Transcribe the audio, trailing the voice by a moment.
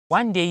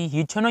One day,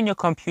 you turn on your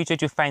computer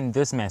to find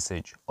this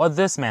message, or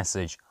this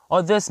message,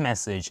 or this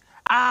message.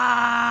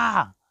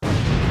 Ah!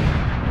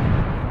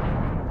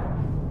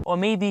 Or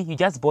maybe you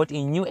just bought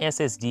a new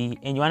SSD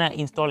and you want to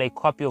install a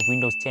copy of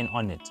Windows 10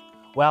 on it.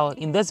 Well,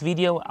 in this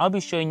video, I'll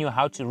be showing you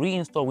how to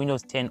reinstall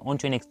Windows 10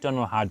 onto an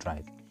external hard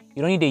drive.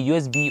 You don't need a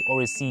USB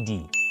or a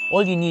CD.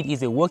 All you need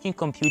is a working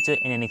computer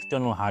and an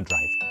external hard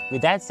drive.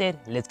 With that said,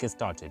 let's get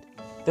started.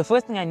 The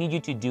first thing I need you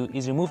to do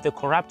is remove the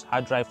corrupt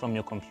hard drive from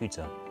your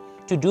computer.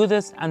 To do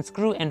this,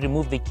 unscrew and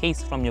remove the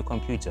case from your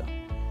computer.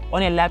 On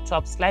your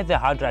laptop, slide the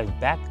hard drive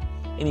back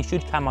and it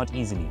should come out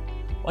easily.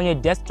 On your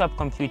desktop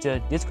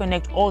computer,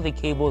 disconnect all the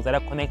cables that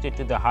are connected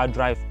to the hard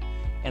drive,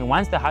 and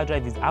once the hard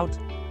drive is out,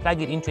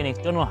 plug it into an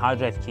external hard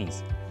drive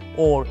case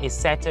or a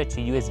SATA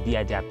to USB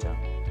adapter.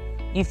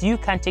 If you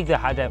can't take the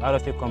hard drive out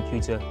of your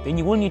computer, then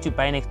you will need to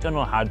buy an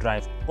external hard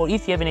drive, or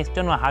if you have an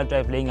external hard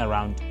drive laying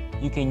around,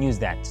 you can use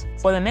that.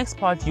 For the next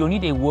part, you'll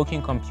need a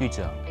working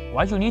computer.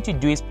 What you'll need to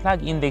do is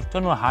plug in the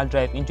external hard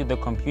drive into the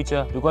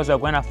computer because we're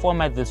going to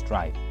format this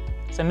drive.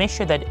 So make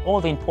sure that all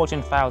the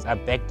important files are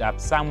backed up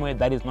somewhere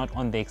that is not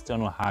on the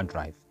external hard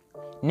drive.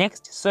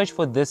 Next, search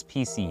for this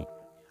PC.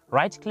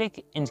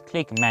 Right-click and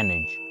click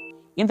Manage.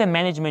 In the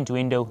management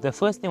window, the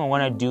first thing we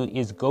want to do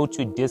is go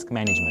to Disk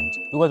Management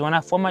because we want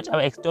to format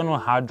our external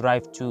hard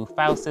drive to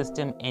File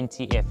System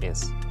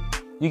NTFS.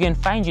 You can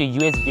find your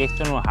USB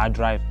external hard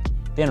drive,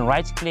 then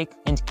right-click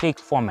and click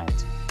Format.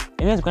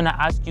 And then it's going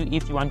to ask you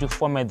if you want to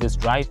format this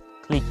drive.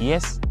 Click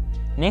Yes.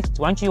 Next,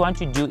 what you want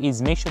to do is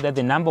make sure that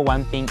the number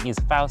one thing is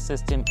File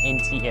System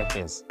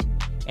NTFS.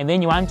 And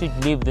then you want to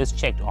leave this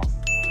checked off.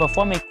 To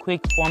perform a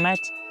quick format,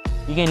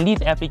 you can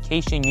leave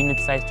application unit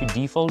size to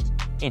default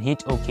and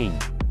hit OK.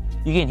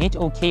 You can hit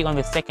OK on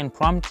the second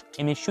prompt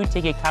and it should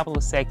take a couple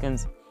of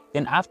seconds.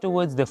 Then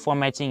afterwards, the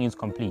formatting is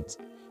complete.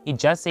 It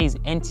just says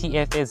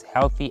NTFS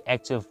Healthy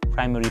Active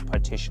Primary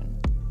Partition.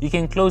 You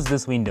can close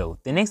this window.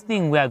 The next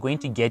thing we are going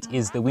to get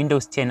is the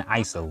Windows 10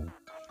 ISO.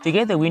 To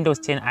get the Windows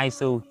 10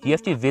 ISO, you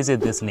have to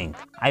visit this link.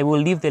 I will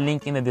leave the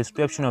link in the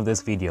description of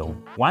this video.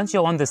 Once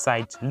you're on the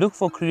site, look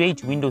for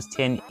Create Windows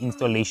 10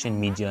 Installation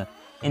Media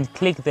and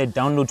click the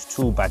Download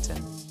Tool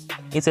button.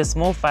 It's a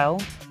small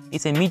file,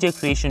 it's a media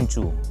creation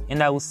tool,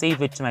 and I will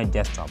save it to my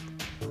desktop.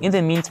 In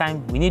the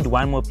meantime, we need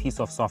one more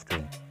piece of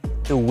software,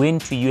 the Win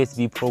to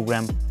USB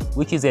program,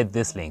 which is at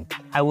this link.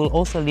 I will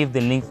also leave the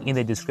link in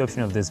the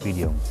description of this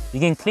video. You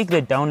can click the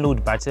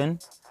download button.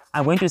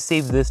 I'm going to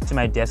save this to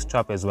my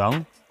desktop as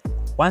well.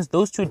 Once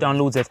those two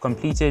downloads have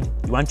completed,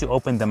 you want to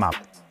open them up.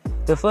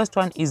 The first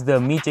one is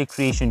the media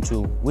creation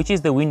tool, which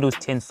is the Windows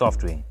 10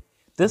 software.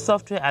 This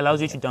software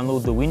allows you to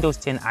download the Windows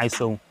 10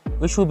 ISO,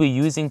 which we'll be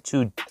using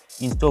to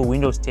install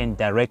Windows 10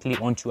 directly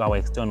onto our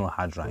external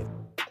hard drive.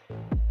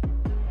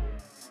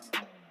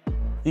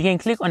 You can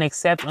click on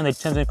Accept on the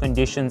terms and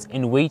conditions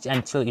and wait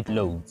until it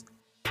loads.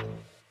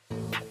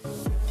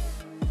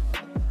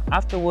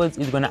 Afterwards,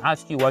 it's going to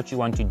ask you what you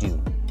want to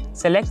do.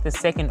 Select the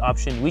second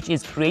option, which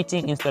is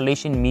creating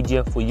installation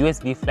media for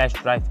USB flash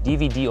drive,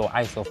 DVD or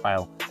ISO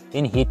file,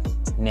 then hit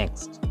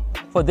Next.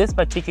 For this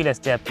particular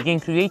step, you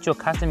can create your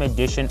custom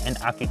edition and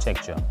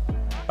architecture.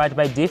 But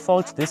by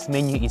default, this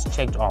menu is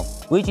checked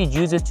off, which it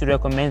uses to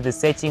recommend the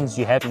settings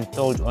you have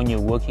installed on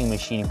your working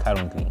machine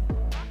currently.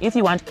 If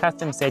you want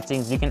custom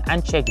settings, you can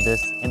uncheck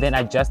this and then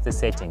adjust the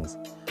settings.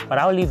 But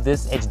I'll leave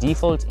this at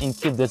default and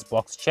keep this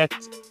box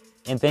checked,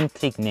 and then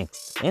click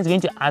Next. And it's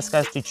going to ask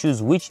us to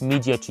choose which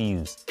media to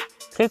use.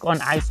 Click on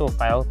ISO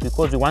file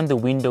because we want the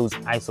Windows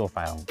ISO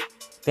file.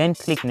 Then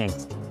click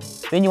Next.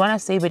 Then you want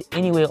to save it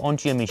anywhere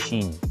onto your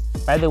machine.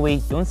 By the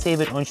way, don't save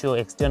it onto your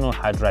external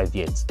hard drive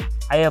yet.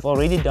 I have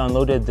already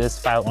downloaded this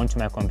file onto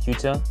my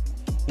computer.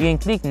 You can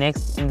click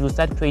Next and it will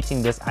start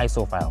creating this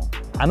ISO file.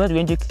 I'm not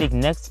going to click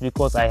Next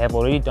because I have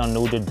already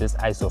downloaded this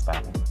ISO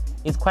file.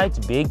 It's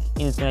quite big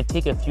and it's going to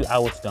take a few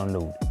hours to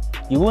download.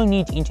 You will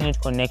need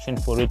internet connection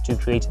for it to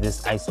create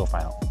this ISO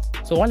file.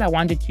 So all I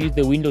wanted to use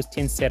the Windows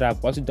 10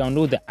 setup was to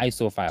download the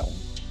ISO file.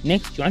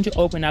 Next, you want to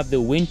open up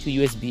the Win to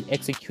USB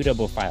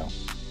executable file.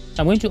 So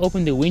I'm going to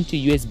open the Win to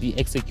USB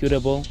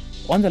executable.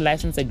 On the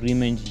license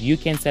agreement, you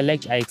can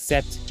select I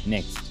accept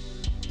Next.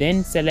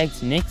 Then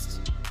select Next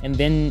and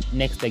then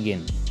Next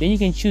again. Then you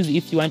can choose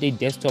if you want a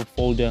desktop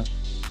folder,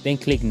 then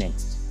click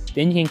Next.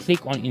 Then you can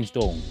click on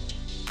Install.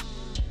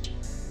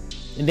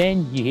 And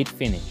then you hit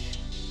Finish.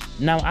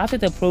 Now after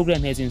the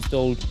program has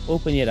installed,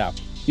 open it up.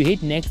 You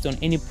hit Next on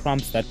any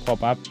prompts that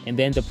pop up and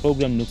then the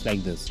program looks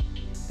like this.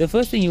 The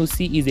first thing you'll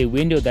see is a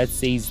window that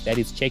says that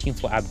it's checking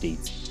for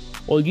updates.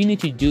 All you need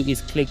to do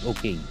is click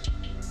OK.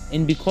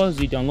 And because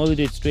you downloaded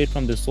it straight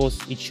from the source,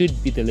 it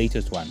should be the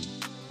latest one.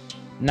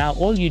 Now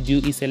all you do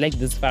is select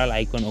this file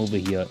icon over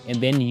here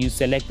and then you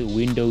select the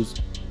Windows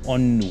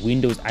on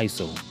Windows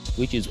ISO,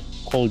 which is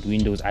called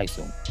Windows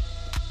ISO.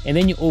 And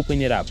then you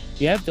open it up.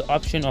 You have the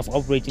option of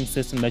operating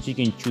system that you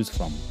can choose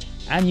from.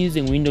 I'm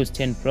using Windows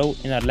 10 Pro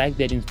and I'd like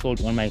that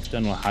installed on my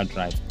external hard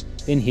drive.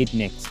 Then hit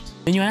Next.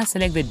 Then you want to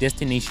select the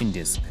destination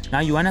disk. Now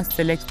you want to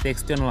select the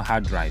external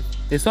hard drive.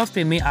 The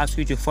software may ask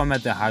you to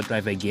format the hard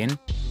drive again.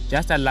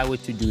 Just allow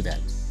it to do that.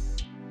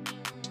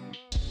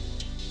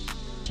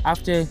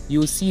 After,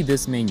 you'll see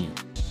this menu.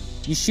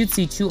 You should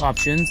see two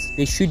options.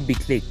 They should be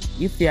clicked.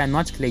 If they are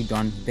not clicked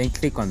on, then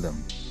click on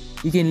them.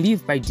 You can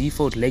leave by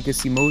default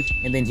legacy mode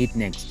and then hit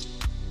next.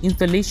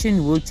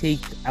 Installation will take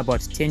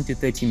about 10 to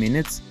 30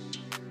 minutes.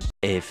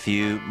 A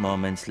few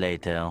moments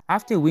later.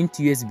 After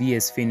Win2USB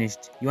is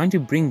finished, you want to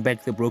bring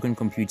back the broken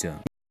computer.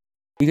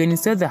 You can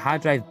insert the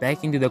hard drive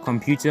back into the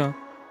computer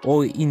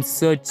or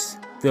insert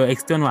the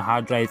external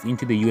hard drive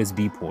into the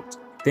USB port.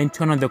 Then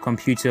turn on the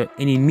computer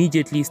and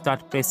immediately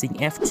start pressing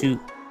F2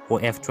 or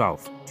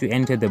F12 to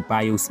enter the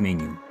BIOS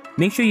menu.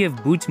 Make sure you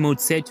have boot mode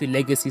set to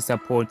legacy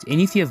support, and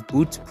if you have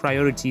boot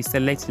priority,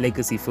 select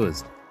legacy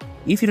first.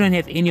 If you don't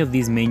have any of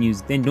these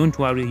menus, then don't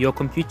worry, your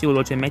computer will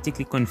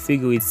automatically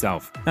configure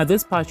itself. Now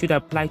this part should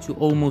apply to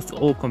almost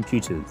all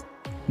computers.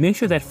 Make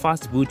sure that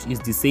fast boot is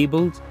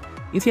disabled.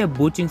 If you are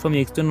booting from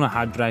your external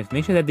hard drive,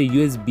 make sure that the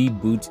USB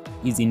boot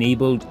is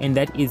enabled, and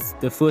that is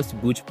the first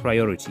boot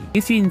priority.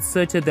 If you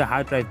inserted the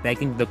hard drive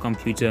back into the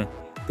computer,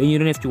 then you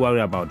don't have to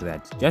worry about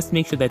that. Just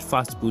make sure that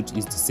fast boot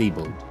is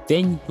disabled.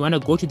 Then you want to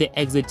go to the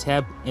exit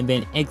tab and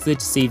then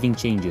exit saving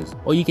changes,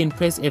 or you can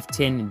press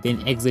F10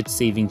 then exit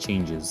saving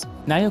changes.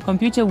 Now your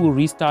computer will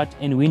restart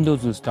and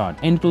Windows will start,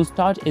 and it will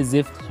start as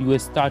if you were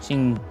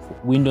starting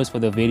Windows for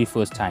the very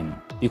first time,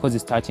 because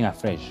it's starting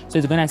afresh. So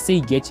it's gonna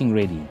say getting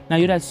ready. Now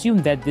you'd assume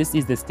that this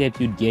is the step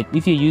you'd get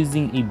if you're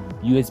using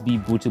a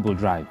USB bootable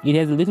drive. It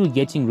has a little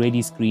getting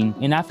ready screen,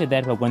 and after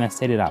that we're gonna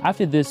set it up.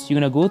 After this, you're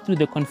gonna go through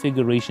the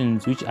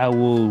configurations, which I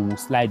will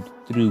slide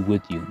through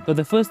with you. So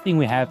the first thing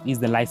we have is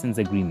the license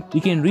agreement. You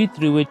can read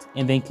through it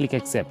and then click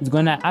accept. It's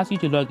gonna ask you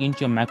to log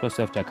into your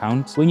Microsoft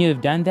account. When you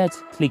have done that,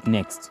 click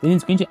next. Then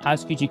it's going to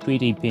ask you to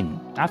create a PIN.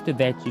 After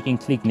that, you can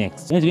click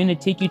next. Then it's going to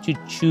take you to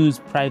choose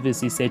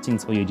privacy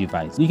settings for your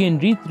device. You can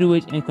read through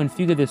it and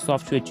configure the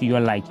software to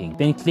your liking.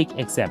 Then click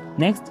accept.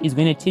 Next is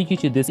going to take you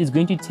to this. It's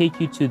going to take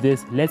you to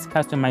this let's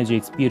customize your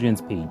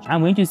experience page.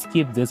 I'm going to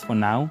skip this for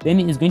now. Then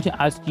it's going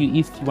to ask you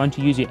if you want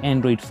to use your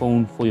Android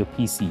phone for your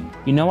PC.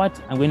 You know what?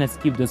 I'm going to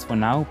skip this for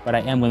now, but I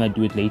am going to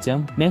do it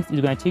later. Next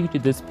is going to take you to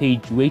this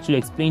page where it will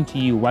explain to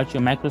you what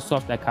your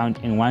Microsoft account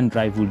and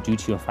OneDrive will do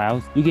to your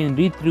files. You can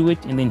read through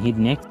it and then hit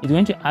next. It's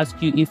going to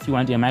ask you if you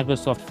want a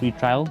Microsoft free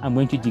trial. I'm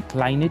going to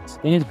decline it.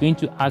 Then it's going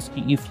to ask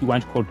you if you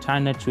want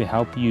Cortana to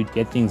help you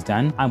get things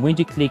done. I'm going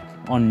to click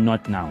on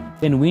not now.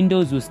 Then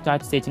Windows will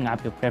start setting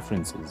up your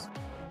preferences.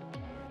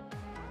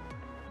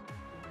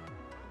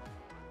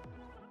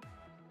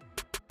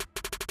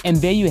 And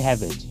there you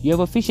have it. You have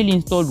officially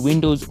installed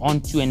Windows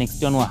onto an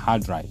external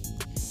hard drive.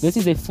 This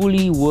is a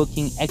fully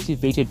working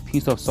activated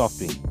piece of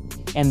software,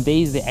 and there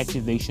is the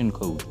activation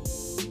code.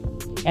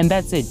 And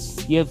that's it.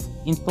 You have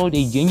installed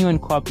a genuine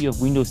copy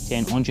of Windows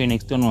 10 onto an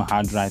external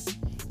hard drive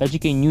that you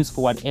can use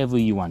for whatever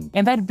you want.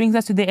 And that brings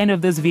us to the end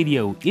of this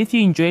video. If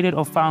you enjoyed it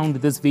or found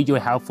this video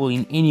helpful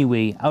in any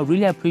way, I would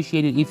really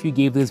appreciate it if you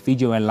gave this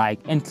video a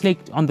like and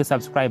clicked on the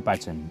subscribe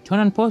button. Turn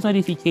on post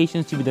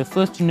notifications to be the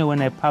first to know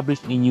when I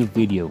publish a new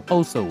video.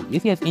 Also,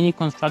 if you have any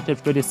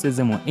constructive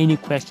criticism or any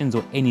questions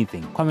or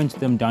anything, comment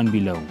them down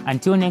below.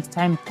 Until next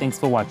time, thanks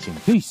for watching.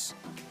 Peace!